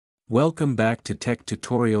Welcome back to Tech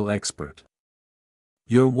Tutorial Expert,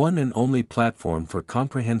 your one and only platform for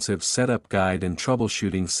comprehensive setup guide and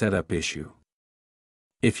troubleshooting setup issue.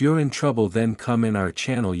 If you're in trouble, then come in our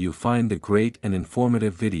channel, you find the great and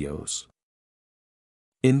informative videos.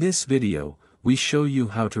 In this video, we show you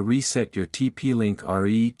how to reset your TP-Link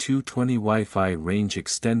RE220 Wi-Fi range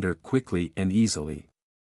extender quickly and easily.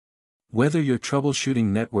 Whether you're troubleshooting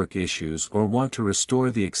network issues or want to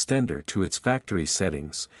restore the extender to its factory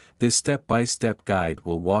settings, this step-by-step guide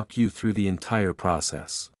will walk you through the entire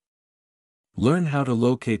process. Learn how to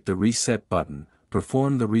locate the reset button,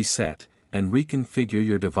 perform the reset, and reconfigure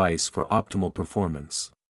your device for optimal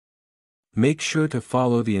performance. Make sure to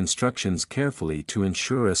follow the instructions carefully to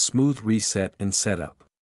ensure a smooth reset and setup.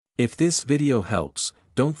 If this video helps,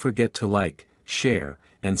 don't forget to like, share,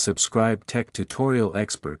 and subscribe Tech Tutorial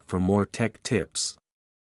Expert for more tech tips.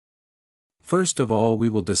 First of all, we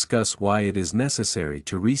will discuss why it is necessary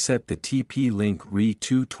to reset the TP-Link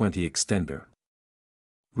RE220 extender.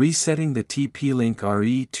 Resetting the TP-Link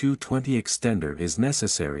RE220 extender is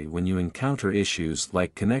necessary when you encounter issues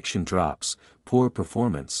like connection drops, poor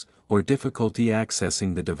performance, or difficulty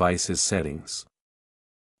accessing the device's settings.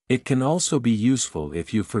 It can also be useful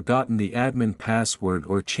if you've forgotten the admin password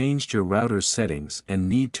or changed your router's settings and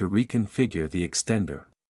need to reconfigure the extender.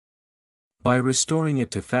 By restoring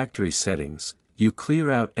it to factory settings, you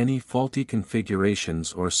clear out any faulty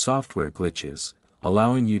configurations or software glitches,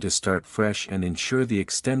 allowing you to start fresh and ensure the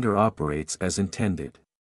extender operates as intended.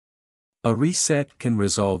 A reset can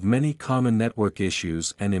resolve many common network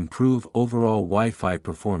issues and improve overall Wi-Fi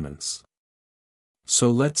performance.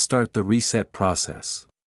 So let's start the reset process.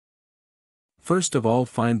 First of all,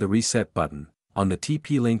 find the reset button. On the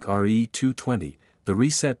TP-Link RE220, the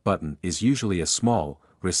reset button is usually a small,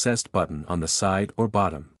 recessed button on the side or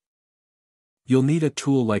bottom. You'll need a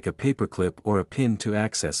tool like a paperclip or a pin to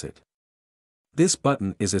access it. This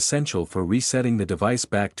button is essential for resetting the device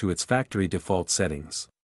back to its factory default settings.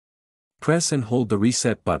 Press and hold the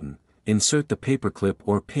reset button, insert the paperclip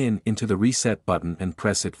or pin into the reset button and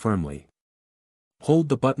press it firmly. Hold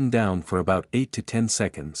the button down for about 8 to 10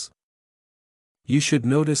 seconds. You should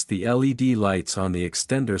notice the LED lights on the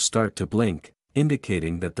extender start to blink,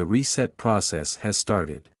 indicating that the reset process has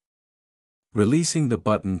started. Releasing the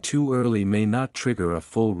button too early may not trigger a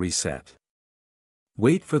full reset.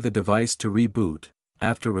 Wait for the device to reboot.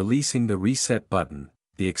 After releasing the reset button,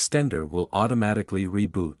 the extender will automatically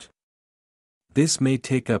reboot. This may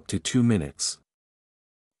take up to 2 minutes.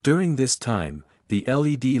 During this time, the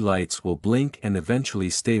LED lights will blink and eventually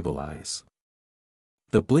stabilize.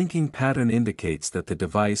 The blinking pattern indicates that the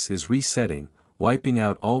device is resetting, wiping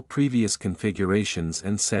out all previous configurations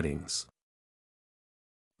and settings.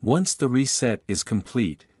 Once the reset is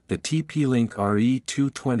complete, the TP-Link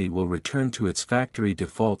RE220 will return to its factory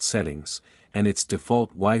default settings, and its default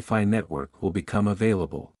Wi-Fi network will become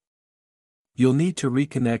available. You'll need to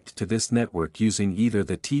reconnect to this network using either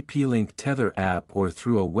the TP-Link Tether app or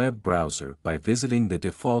through a web browser by visiting the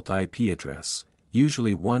default IP address,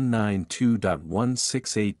 usually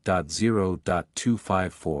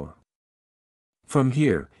 192.168.0.254. From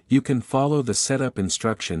here, you can follow the setup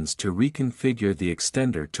instructions to reconfigure the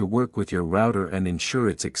extender to work with your router and ensure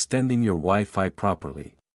it's extending your Wi-Fi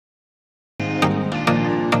properly.